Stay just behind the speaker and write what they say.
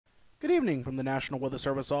Good evening from the National Weather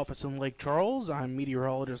Service office in Lake Charles. I'm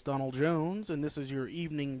meteorologist Donald Jones, and this is your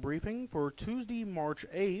evening briefing for Tuesday, March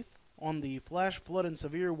 8th on the flash flood and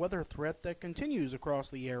severe weather threat that continues across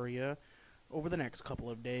the area over the next couple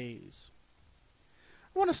of days.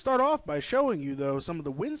 I want to start off by showing you, though, some of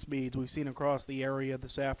the wind speeds we've seen across the area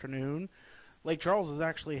this afternoon. Lake Charles has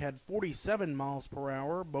actually had 47 miles per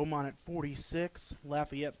hour, Beaumont at 46,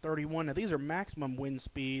 Lafayette 31. Now, these are maximum wind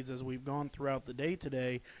speeds as we've gone throughout the day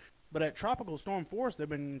today. But at Tropical Storm Force, they've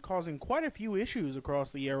been causing quite a few issues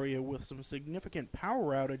across the area with some significant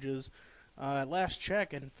power outages. At last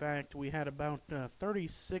check, in fact, we had about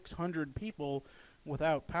 3,600 people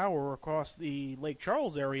without power across the Lake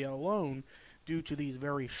Charles area alone due to these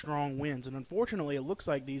very strong winds. And unfortunately, it looks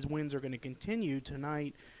like these winds are going to continue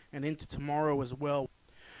tonight and into tomorrow as well.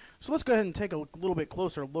 So let's go ahead and take a little bit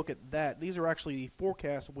closer look at that. These are actually the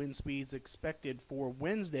forecast wind speeds expected for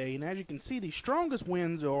Wednesday. And as you can see, the strongest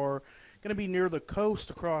winds are going to be near the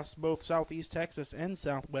coast across both southeast Texas and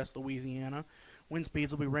southwest Louisiana. Wind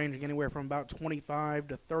speeds will be ranging anywhere from about 25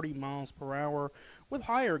 to 30 miles per hour with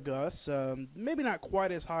higher gusts. Maybe not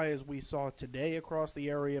quite as high as we saw today across the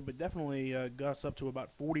area, but definitely gusts up to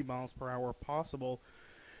about 40 miles per hour possible.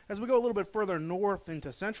 As we go a little bit further north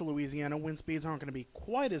into central Louisiana, wind speeds aren't going to be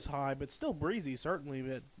quite as high, but still breezy, certainly,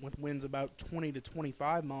 with winds about 20 to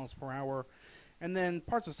 25 miles per hour. And then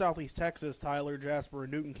parts of southeast Texas, Tyler, Jasper,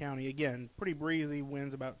 and Newton County, again, pretty breezy,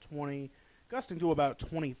 winds about 20, gusting to about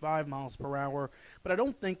 25 miles per hour. But I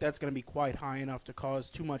don't think that's going to be quite high enough to cause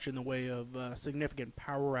too much in the way of significant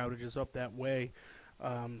power outages up that way.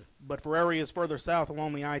 But for areas further south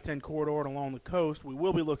along the I-10 corridor and along the coast, we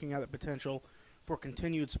will be looking at the potential for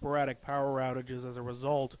continued sporadic power outages as a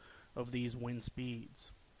result of these wind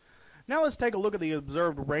speeds. Now let's take a look at the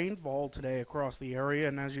observed rainfall today across the area,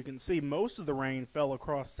 and as you can see, most of the rain fell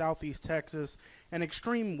across southeast Texas and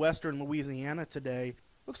extreme western Louisiana today.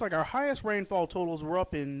 Looks like our highest rainfall totals were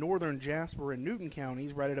up in northern Jasper and Newton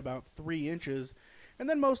counties, right at about 3 inches, and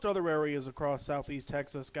then most other areas across southeast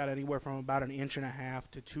Texas got anywhere from about 1.5 inches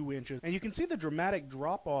to 2 inches. And you can see the dramatic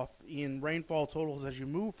drop-off in rainfall totals as you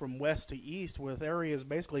move from west to east, with areas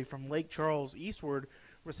basically from Lake Charles eastward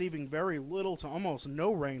receiving very little to almost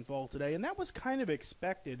no rainfall today. And that was kind of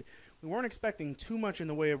expected. We weren't expecting too much in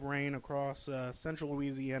the way of rain across central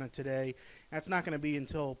Louisiana today. That's not going to be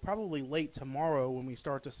until probably late tomorrow when we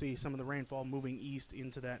start to see some of the rainfall moving east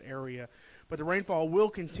into that area. But the rainfall will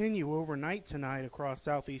continue overnight tonight across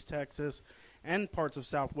southeast Texas and parts of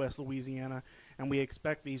southwest Louisiana, and we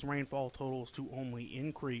expect these rainfall totals to only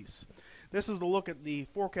increase. This is the look at the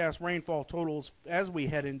forecast rainfall totals as we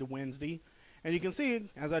head into Wednesday. And you can see,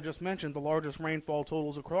 as I just mentioned, the largest rainfall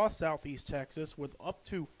totals across southeast Texas with up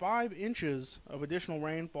to 5 inches of additional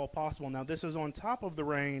rainfall possible. Now, this is on top of the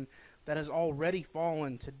rain that has already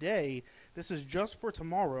fallen today. This is just for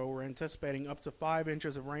tomorrow. We're anticipating up to 5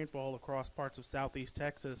 inches of rainfall across parts of southeast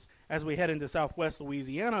Texas. As we head into southwest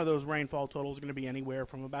Louisiana, those rainfall totals are going to be anywhere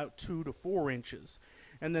from about 2 to 4 inches.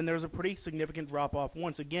 And then there's a pretty significant drop-off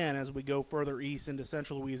once again as we go further east into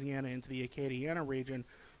central Louisiana into the Acadiana region,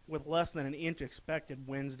 with less than 1 inch expected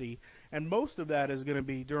Wednesday, and most of that is going to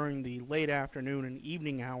be during the late afternoon and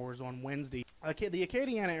evening hours on Wednesday. The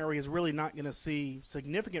Acadiana area is really not going to see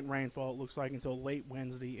significant rainfall, it looks like, until late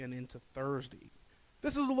Wednesday and into Thursday.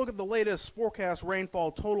 This is a look at the latest forecast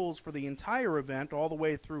rainfall totals for the entire event all the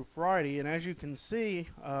way through Friday, and as you can see,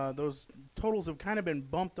 those totals have kind of been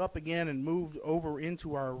bumped up again and moved over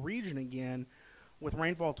into our region again, with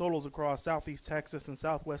rainfall totals across southeast Texas and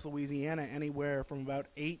southwest Louisiana anywhere from about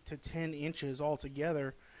 8 to 10 inches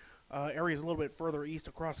altogether. Areas a little bit further east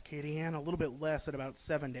across Acadiana, a little bit less at about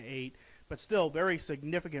 7 to 8, but still very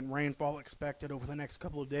significant rainfall expected over the next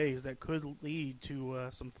couple of days that could lead to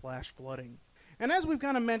some flash flooding. And as we've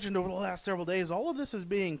kind of mentioned over the last several days, all of this is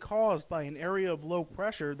being caused by an area of low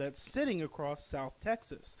pressure that's sitting across South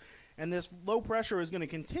Texas. And this low pressure is going to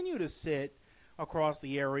continue to sit across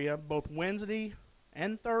the area both Wednesday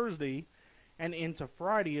and Thursday and into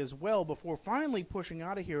Friday as well before finally pushing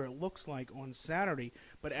out of here, it looks like, on Saturday.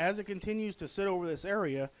 But as it continues to sit over this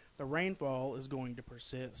area, the rainfall is going to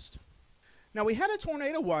persist. Now, we had a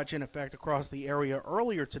tornado watch in effect across the area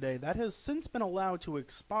earlier today. That has since been allowed to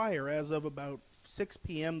expire as of about 6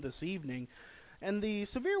 p.m. this evening. And the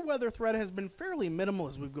severe weather threat has been fairly minimal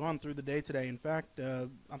as we've gone through the day today. In fact,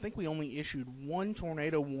 I think we only issued 1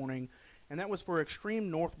 tornado warning, and that was for extreme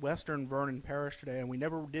northwestern Vernon Parish today, and we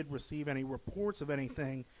never did receive any reports of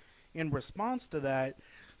anything in response to that.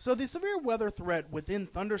 So the severe weather threat within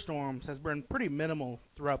thunderstorms has been pretty minimal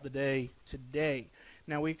throughout the day today.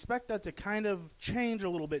 Now, we expect that to kind of change a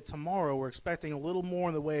little bit tomorrow. We're expecting a little more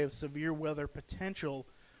in the way of severe weather potential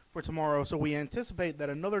for tomorrow, so we anticipate that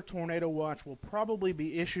another tornado watch will probably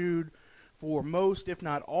be issued for most, if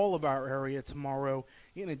not all, of our area tomorrow,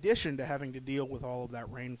 in addition to having to deal with all of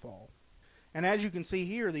that rainfall. And as you can see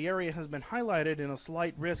here, the area has been highlighted in a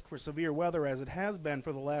slight risk for severe weather, as it has been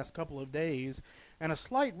for the last couple of days. And a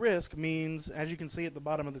slight risk means, as you can see at the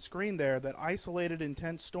bottom of the screen there, that isolated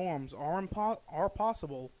intense storms are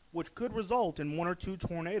possible, which could result in 1 or 2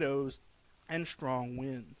 tornadoes and strong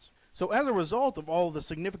winds. So as a result of all of the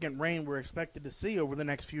significant rain we're expected to see over the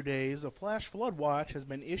next few days, a flash flood watch has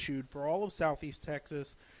been issued for all of southeast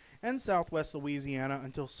Texas and southwest Louisiana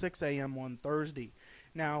until 6 a.m. on Thursday.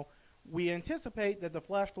 Now, we anticipate that the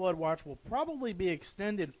flash flood watch will probably be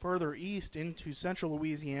extended further east into central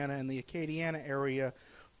Louisiana and the Acadiana area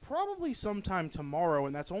probably sometime tomorrow,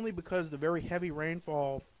 and that's only because the very heavy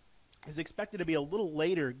rainfall is expected to be a little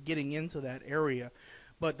later getting into that area.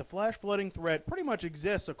 But the flash flooding threat pretty much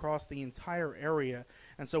exists across the entire area,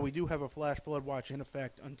 and so we do have a flash flood watch in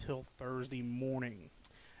effect until Thursday morning.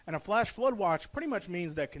 And a flash flood watch pretty much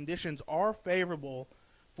means that conditions are favorable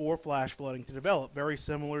for flash flooding to develop, very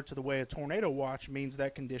similar to the way a tornado watch means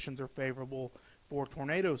that conditions are favorable for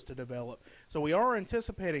tornadoes to develop. So we are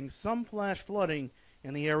anticipating some flash flooding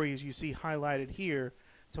in the areas you see highlighted here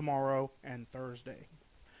tomorrow and Thursday.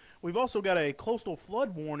 We've also got a coastal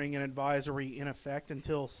flood warning and advisory in effect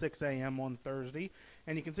until 6 a.m. on Thursday.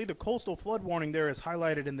 And you can see the coastal flood warning there is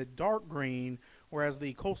highlighted in the dark green, whereas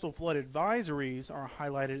the coastal flood advisories are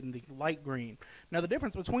highlighted in the light green. Now, the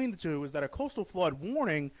difference between the two is that a coastal flood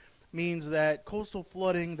warning means that coastal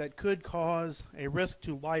flooding that could cause a risk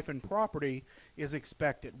to life and property is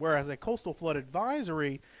expected, whereas a coastal flood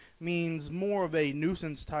advisory means more of a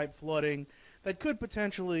nuisance type flooding that could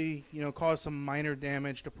potentially, cause some minor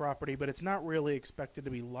damage to property, but it's not really expected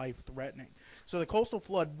to be life-threatening. So the coastal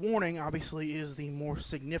flood warning obviously is the more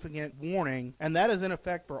significant warning, and that is in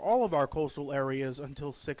effect for all of our coastal areas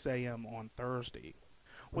until 6 a.m. on Thursday.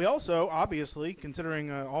 We also, obviously,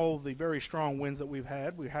 considering all of the very strong winds that we've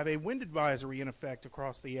had, we have a wind advisory in effect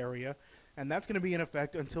across the area, and that's going to be in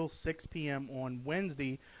effect until 6 p.m. on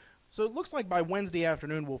Wednesday. So it looks like by Wednesday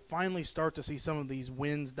afternoon we'll finally start to see some of these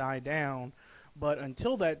winds die down. But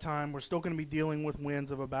until that time, we're still going to be dealing with winds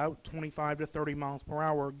of about 25 to 30 miles per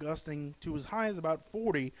hour, gusting to as high as about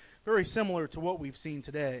 40, very similar to what we've seen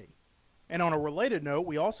today. And on a related note,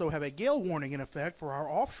 we also have a gale warning in effect for our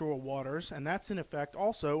offshore waters, and that's in effect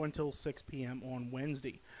also until 6 p.m. on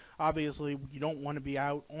Wednesday. Obviously, you don't want to be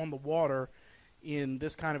out on the water in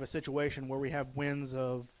this kind of a situation where we have winds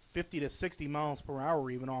of 50 to 60 miles per hour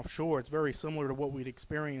even offshore. It's very similar to what we'd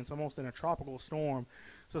experience almost in a tropical storm.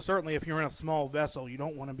 So certainly if you're in a small vessel, you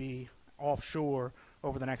don't want to be offshore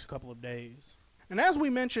over the next couple of days. And as we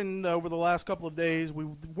mentioned over the last couple of days, we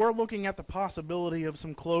were looking at the possibility of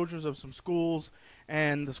some closures of some schools,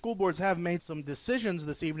 and the school boards have made some decisions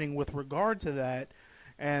this evening with regard to that,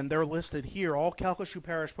 and they're listed here. All Calcasieu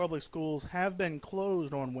Parish Public Schools have been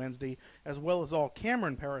closed on Wednesday, as well as all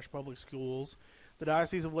Cameron Parish Public Schools. The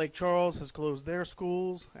Diocese of Lake Charles has closed their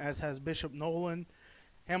schools, as has Bishop Nolan.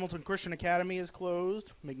 Hamilton Christian Academy is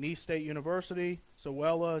closed. McNeese State University,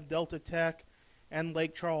 Sowella, Delta Tech, and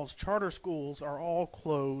Lake Charles Charter Schools are all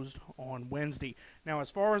closed on Wednesday. Now,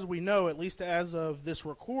 as far as we know, at least as of this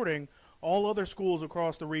recording, all other schools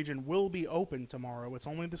across the region will be open tomorrow. It's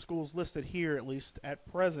only the schools listed here, at least at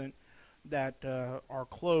present, that are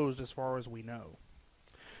closed as far as we know.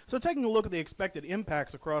 So taking a look at the expected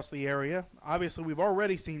impacts across the area, obviously we've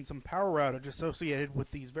already seen some power outage associated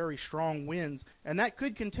with these very strong winds, and that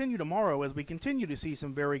could continue tomorrow as we continue to see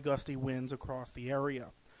some very gusty winds across the area.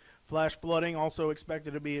 Flash flooding also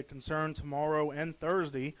expected to be a concern tomorrow and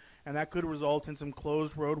Thursday, and that could result in some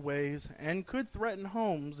closed roadways and could threaten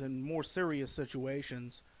homes in more serious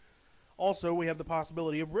situations. Also, we have the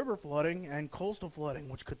possibility of river flooding and coastal flooding,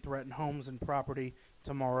 which could threaten homes and property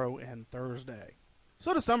tomorrow and Thursday.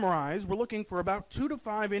 So to summarize, we're looking for about 2 to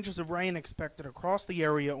 5 inches of rain expected across the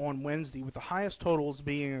area on Wednesday, with the highest totals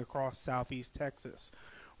being across southeast Texas.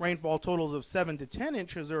 Rainfall totals of 7 to 10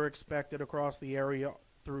 inches are expected across the area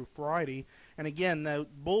through Friday, and again, the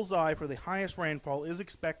bullseye for the highest rainfall is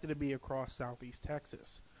expected to be across southeast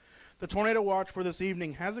Texas. The tornado watch for this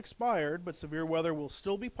evening has expired, but severe weather will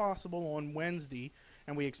still be possible on Wednesday,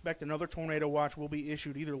 and we expect another tornado watch will be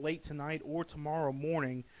issued either late tonight or tomorrow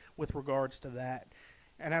morning with regards to that.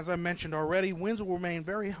 And as I mentioned already, winds will remain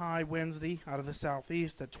very high Wednesday out of the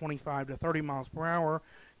southeast at 25 to 30 miles per hour,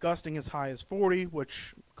 gusting as high as 40,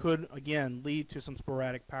 which could, again, lead to some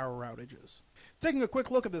sporadic power outages. Taking a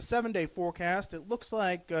quick look at the 7-day forecast, it looks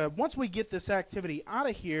like once we get this activity out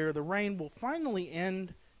of here, the rain will finally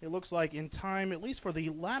end it looks like in time, at least for the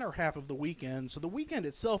latter half of the weekend. So the weekend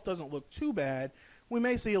itself doesn't look too bad. We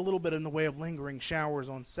may see a little bit in the way of lingering showers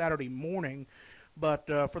on Saturday morning, but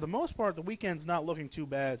for the most part, the weekend's not looking too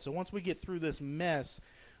bad. So once we get through this mess,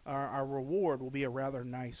 our reward will be a rather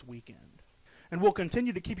nice weekend. And we'll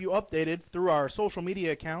continue to keep you updated through our social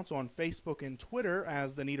media accounts on Facebook and Twitter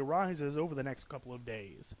as the need arises over the next couple of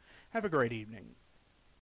days. Have a great evening.